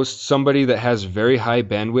own host, somebody that has very high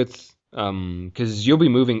bandwidth, because you'll be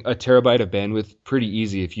moving a terabyte of bandwidth pretty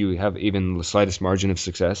easy if you have even the slightest margin of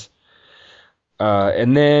success.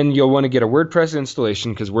 And then you'll want to get a WordPress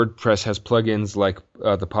installation, because WordPress has plugins like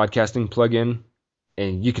the podcasting plugin,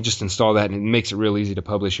 and you can just install that, and it makes it real easy to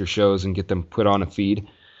publish your shows and get them put on a feed.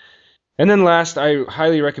 And then last, I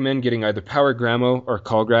highly recommend getting either PowerGramo or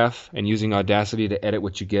CallGraph and using Audacity to edit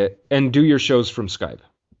what you get, and do your shows from Skype.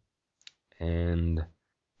 And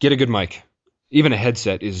get a good mic. Even a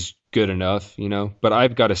headset is good enough, but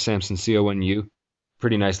I've got a Samson CO1U.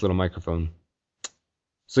 Pretty nice little microphone.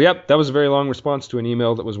 So yep, that was a very long response to an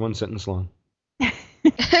email that was one sentence long.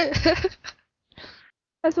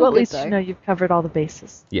 Well, at least you've covered all the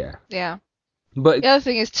bases. Yeah. Yeah. But the other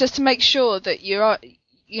thing is just to make sure that you're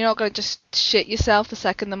not going to just shit yourself the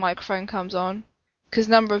second the microphone comes on, because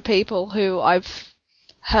a number of people who I've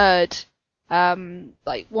heard want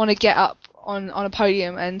to get up on a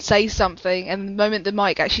podium and say something, and the moment the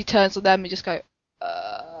mic actually turns on them, you just go.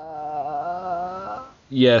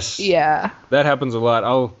 Yes. Yeah. That happens a lot.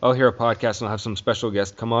 I'll hear a podcast and I'll have some special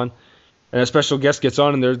guest come on. And a special guest gets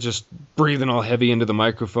on and they're just breathing all heavy into the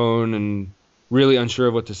microphone and really unsure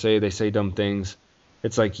of what to say. They say dumb things.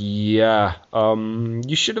 It's like, yeah,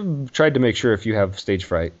 you should have tried to make sure if you have stage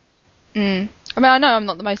fright. I mean, I know I'm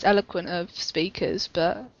not the most eloquent of speakers,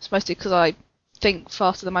 but it's mostly because I think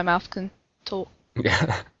faster than my mouth can talk.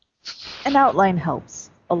 Yeah. An outline helps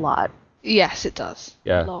a lot. Yes, it does.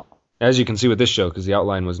 Yeah. A lot. As you can see with this show, because the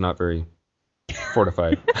outline was not very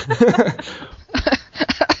fortified.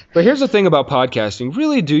 But here's the thing about podcasting.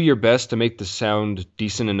 Really do your best to make the sound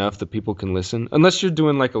decent enough that people can listen. Unless you're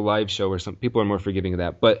doing like a live show or something. People are more forgiving of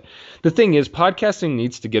that. But the thing is, podcasting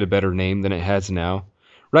needs to get a better name than it has now.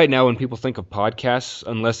 Right now, when people think of podcasts,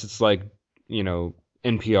 unless it's like,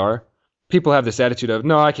 NPR, people have this attitude of,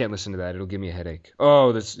 no, I can't listen to that. It'll give me a headache. Oh,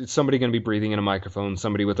 it's somebody going to be breathing in a microphone,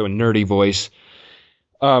 somebody with a nerdy voice.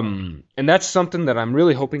 And that's something that I'm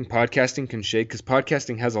really hoping podcasting can shake, because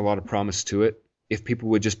podcasting has a lot of promise to it. If people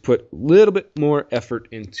would just put a little bit more effort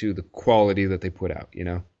into the quality that they put out,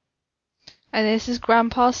 And this is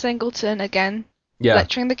Grandpa Singleton again,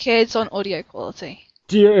 lecturing the kids on audio quality.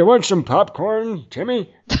 Do you want some popcorn,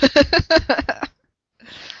 Timmy?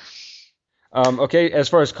 Okay, as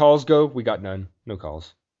far as calls go, we got none. No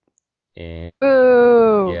calls. And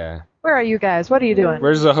boo! Yeah. Where are you guys? What are you doing?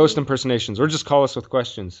 Where's the host impersonations? Or just call us with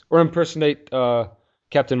questions. Or impersonate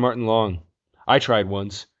Captain Martin Long. I tried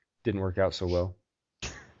once. Didn't work out so well.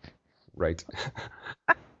 Right.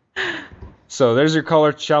 So there's your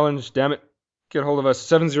caller challenge. Damn it. Get hold of us.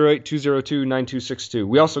 708-202-9262.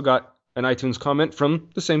 We also got an iTunes comment from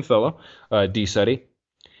the same fellow, D. Suddy.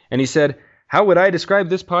 And he said, how would I describe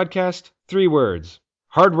this podcast? 3 words.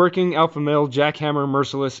 Hardworking, alpha male, jackhammer,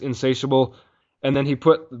 merciless, insatiable. And then he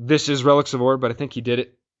put, this is Relics of Ore, but I think he did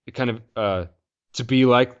it kind of to be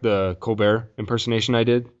like the Colbert impersonation I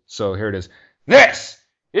did. So here it is. This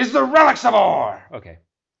is the Relics of Ore! Okay.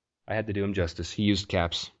 I had to do him justice. He used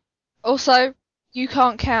caps. Also, you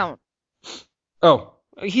can't count. Oh,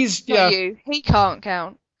 he's, yeah. Not you. He can't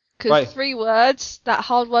count. Because Right. 3 words, that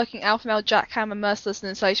hardworking alpha male, jackhammer, merciless, and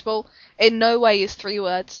insatiable, in no way is 3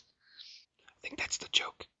 words. I think that's the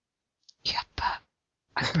joke. Yeah, but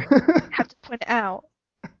I have to point it out.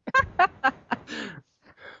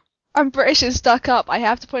 I'm British and stuck up. I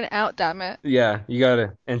have to point it out, damn it. Yeah, you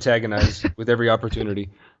gotta antagonize with every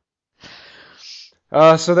opportunity.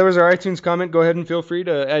 So there was our iTunes comment. Go ahead and feel free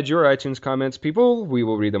to add your iTunes comments, people. We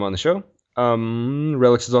will read them on the show.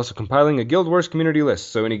 Relics is also compiling a Guild Wars community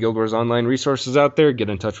list. So any Guild Wars online resources out there, get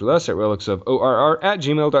in touch with us at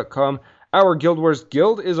relicsofORR@gmail.com. Our Guild Wars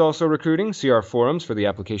Guild is also recruiting. See our forums for the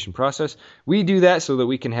application process. We do that so that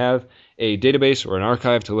we can have a database or an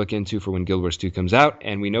archive to look into for when Guild Wars 2 comes out,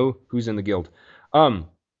 and we know who's in the guild.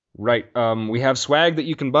 We have swag that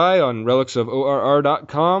you can buy on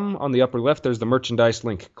relicsofORR.com. On the upper left, there's the merchandise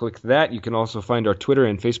link. Click that. You can also find our Twitter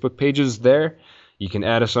and Facebook pages there. You can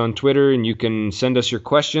add us on Twitter, and you can send us your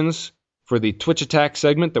questions for the Twitch Attack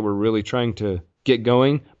segment that we're really trying to get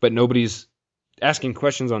going, but nobody's asking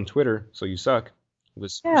questions on Twitter, so you suck.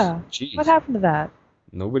 Jeez. What happened to that?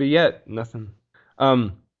 Nobody yet. Nothing. We got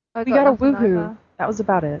a woohoo. That was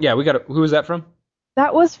about it. Yeah, who was that from?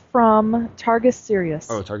 That was from Targus Sirius.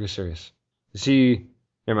 Oh, Targus Sirius. Is he...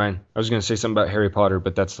 Never mind. I was going to say something about Harry Potter,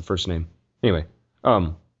 but that's the first name. Anyway.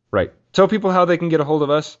 Right. Tell people how they can get a hold of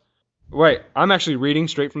us. Wait, I'm actually reading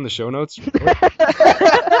straight from the show notes.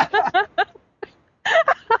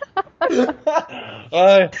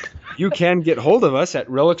 You can get hold of us at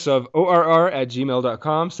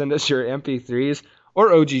relicsofORR@gmail.com. Send us your MP3s or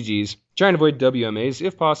OGGs. Try and avoid WMAs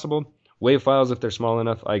if possible. WAV files if they're small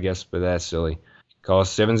enough, I guess, but that's silly. Call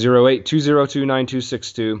us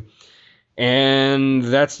 708-202-9262. And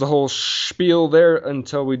that's the whole spiel there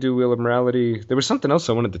until we do Wheel of Morality. There was something else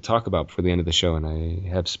I wanted to talk about before the end of the show, and I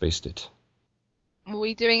have spaced it. Are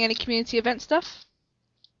we doing any community event stuff?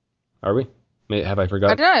 Are we? Have I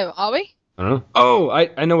forgotten? I don't know. Are we? I don't know. Oh,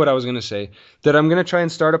 I know what I was going to say. That I'm going to try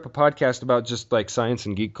and start up a podcast about just like science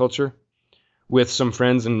and geek culture with some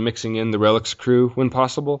friends and mixing in the Relics crew when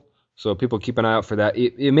possible. So people keep an eye out for that.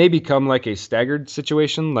 It may become like a staggered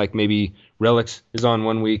situation, like maybe Relics is on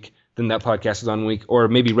one week, then that podcast is on a week, or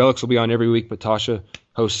maybe Relics will be on every week, but Tasha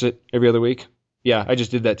hosts it every other week. Yeah, I just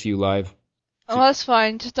did that to you live. Oh, that's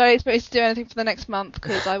fine. Just don't expect me to do anything for the next month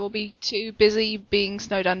because I will be too busy being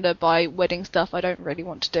snowed under by wedding stuff I don't really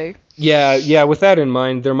want to do. Yeah, with that in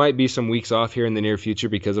mind, there might be some weeks off here in the near future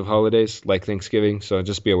because of holidays, like Thanksgiving, so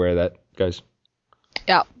just be aware of that, guys.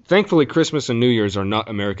 Yeah. Thankfully, Christmas and New Year's are not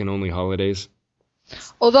American-only holidays.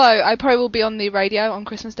 Although, I probably will be on the radio on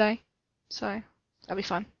Christmas Day, so that'll be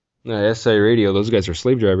fun. SA Radio, those guys are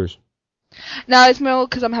slave drivers. No, it's more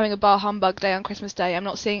because I'm having a bar humbug day on Christmas Day. I'm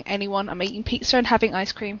not seeing anyone. I'm eating pizza and having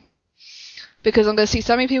ice cream. Because I'm going to see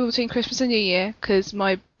so many people between Christmas and New Year, because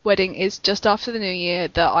my wedding is just after the New Year,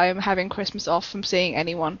 that I am having Christmas off from seeing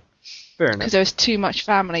anyone. Fair enough. Because there's too much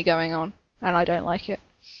family going on, and I don't like it.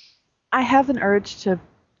 I have an urge to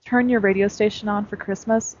turn your radio station on for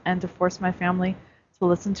Christmas and to force my family to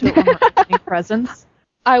listen to it when we're opening presents.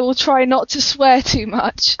 I will try not to swear too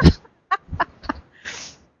much.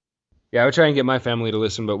 Yeah, I would try and get my family to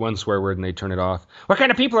listen, but one swear word and they turn it off. What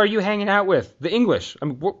kind of people are you hanging out with? The English. I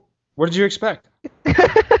mean, what did you expect?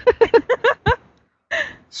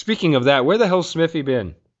 Speaking of that, where the hell's Smithy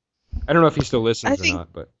been? I don't know if he still listens or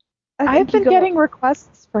not, but I've been getting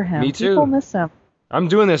requests for him. Me too. People miss him. I'm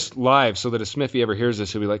doing this live so that if Smithy ever hears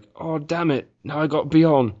this, he'll be like, "Oh, damn it! Now I got to be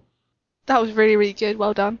on." That was really, really good.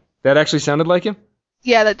 Well done. That actually sounded like him?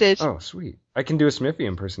 Yeah, that did. Oh, sweet. I can do a Smithy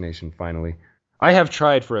impersonation finally. I have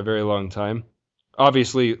tried for a very long time.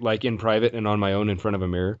 Obviously, like in private and on my own in front of a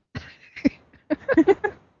mirror.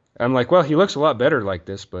 I'm like, well, he looks a lot better like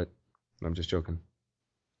this, but I'm just joking.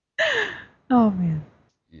 Oh, man.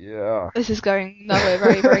 Yeah. This is going nowhere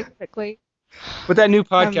very, very quickly. But that new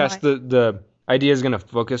podcast, the idea is going to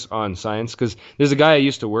focus on science, because there's a guy I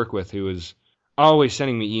used to work with who was always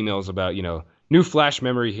sending me emails about, new flash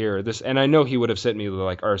memory here, this, and I know he would have sent me the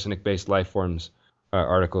like arsenic-based life forms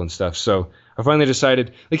article and stuff. So I finally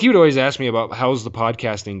decided, like, he would always ask me about how's the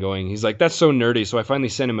podcasting going. He's like, that's so nerdy. So I finally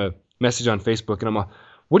sent him a message on Facebook, and I'm like,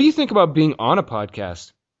 what do you think about being on a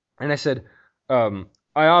podcast? And I said, I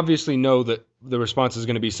obviously know that the response is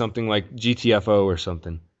going to be something like GTFO or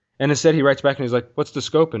something. And instead he writes back and he's like, what's the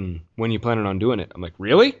scope and when you planning on doing it? I'm like,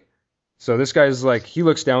 really? So this guy's like, he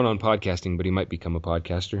looks down on podcasting, but he might become a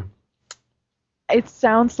podcaster. It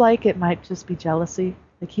sounds like it might just be jealousy.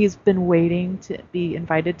 Like he's been waiting to be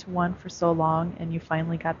invited to one for so long, and you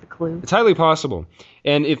finally got the clue. It's highly possible.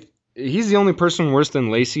 And if he's the only person worse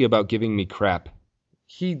than Lacey about giving me crap,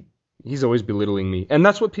 he's always belittling me. And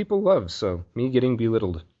that's what people love, so me getting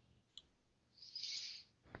belittled.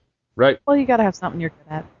 Right. Well, you gotta have something you're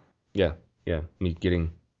good at. Yeah, me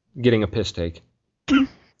getting a piss take.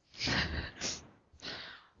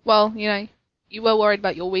 Well, you were worried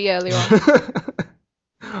about your Wii earlier on.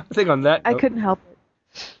 I think on that note, I couldn't help it.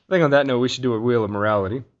 I think on that note, we should do a Wheel of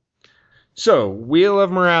Morality. So, Wheel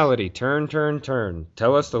of Morality. Turn, turn, turn.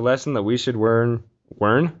 Tell us the lesson that we should learn,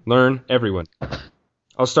 everyone.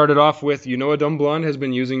 I'll start it off with, a dumb blonde has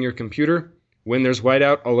been using your computer when there's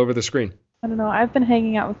whiteout all over the screen. I don't know. I've been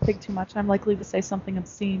hanging out with Pig too much. I'm likely to say something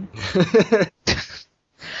obscene.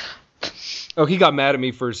 Oh, he got mad at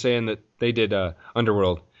me for saying that they did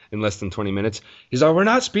Underworld in less than 20 minutes. He's like, we're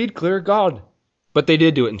not speed clear, God. But they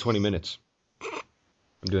did do it in 20 minutes.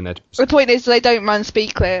 I'm doing that. The point is they don't run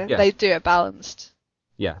speed clear. Yeah. They do it balanced.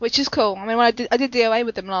 Yeah. Which is cool. I mean, when I did DOA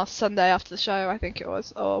with them last Sunday after the show, I think it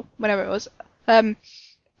was, or whenever it was. And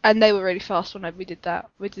they were really fast when we did that.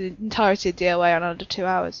 We did the entirety of DOA in under 2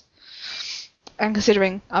 hours. And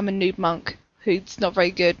considering I'm a noob monk who's not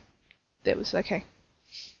very good, it was okay.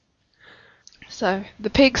 So, the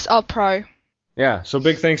pigs are pro. Yeah, so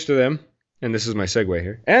big thanks to them. And this is my segue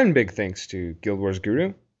here. And big thanks to Guild Wars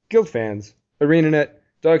Guru, Guild fans, ArenaNet,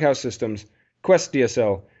 Doghouse Systems, Quest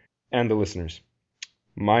DSL, and the listeners.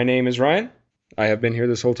 My name is Ryan. I have been here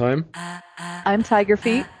this whole time. I'm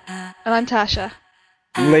Tigerfeet. And I'm Tasha.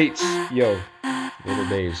 Late, little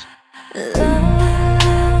days.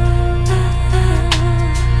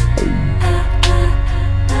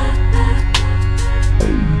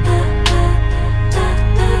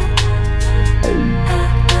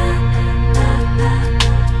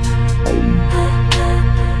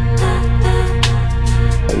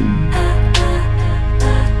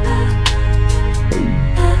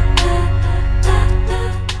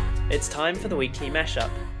 It's time for the weekly mashup.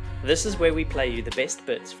 This is where we play you the best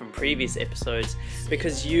bits from previous episodes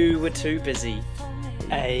because you were too busy.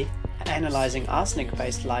 A. Analysing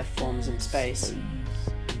arsenic-based life forms in space.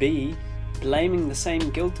 B. Blaming the same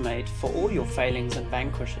guildmate for all your failings and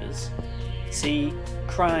vanquishes. C.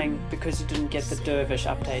 Crying because you didn't get the Dervish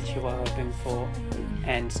update you were hoping for.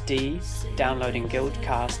 And D. Downloading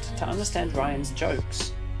Guildcast to understand Ryan's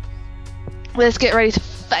jokes. Let's get ready to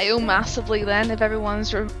fail massively then, if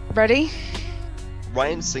everyone's ready.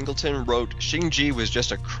 Ryan Singleton wrote, Xingji was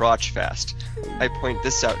just a crotch fest. I point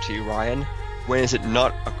this out to you, Ryan. When is it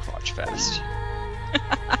not a crotch fest?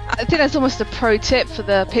 I think that's almost a pro tip for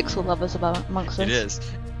the pixel lovers amongst us. It is.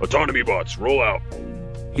 Autonomy bots, roll out.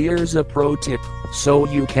 Here's a pro tip, so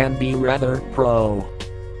you can be rather pro.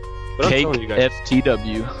 Take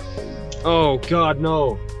FTW. Oh god,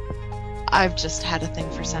 no. I've just had a thing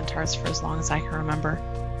for centaurs for as long as I can remember.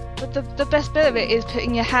 But the best bit of it is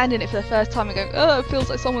putting your hand in it for the first time and going, oh, it feels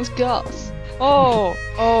like someone's guts. Oh,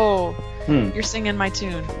 you're singing my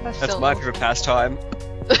tune. That's my favorite pastime.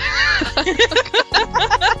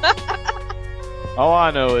 All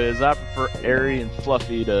I know is I prefer airy and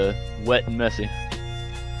fluffy to wet and messy.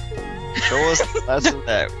 Show us the lesson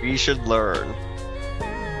that we should learn.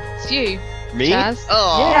 It's you. Me? Chaz.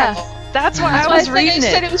 Oh. Yeah. That's why I was reading it.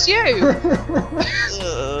 said it was you.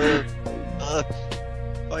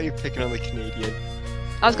 Why are you picking on the Canadian?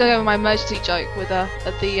 I was going over my emergency joke with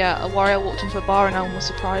a warrior walked into a bar and no one was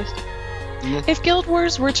surprised. If Guild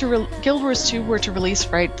Wars 2 were to release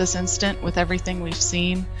right this instant with everything we've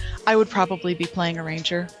seen, I would probably be playing a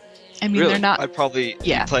ranger. I mean, really? they're not. I'd probably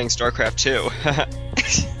be playing StarCraft too.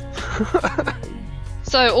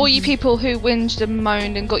 So all you people who whinged and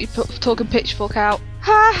moaned and got your talking pitchfork out,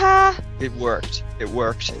 ha ha! It worked. It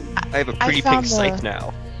worked. I have a pretty pink scythe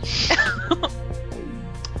now.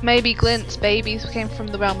 Maybe Glint's babies came from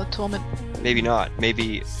the realm of torment. Maybe not.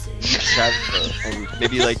 Maybe and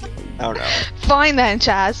maybe I don't know. Fine then,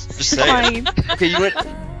 Chaz. Just saying. Okay, you went.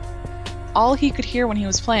 All he could hear when he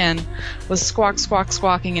was playing was squawk, squawk,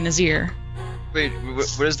 squawking in his ear. Wait,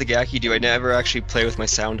 what does the Gaki do? I never actually play with my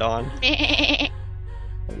sound on. You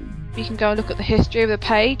can go and look at the history of the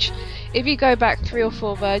page. If you go back 3 or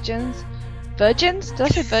 4 virgins? Did I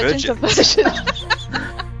say virgins or virgins?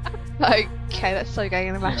 Okay, that's so going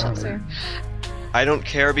in the matchup soon. I don't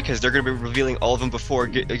care because they're going to be revealing all of them before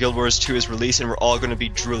Guild Wars 2 is released, and we're all going to be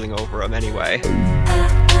drooling over them anyway.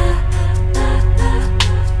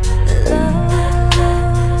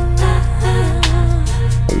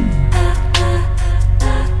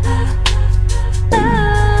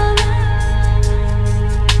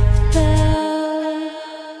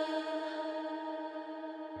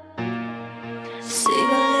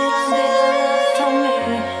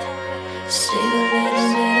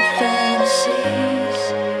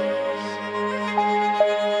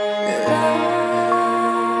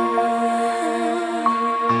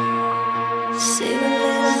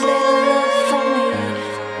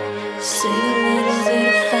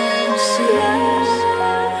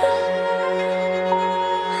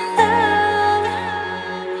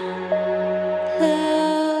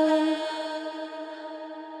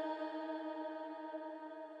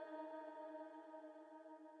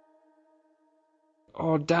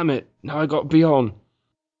 Oh, damn it. Now I got to be on.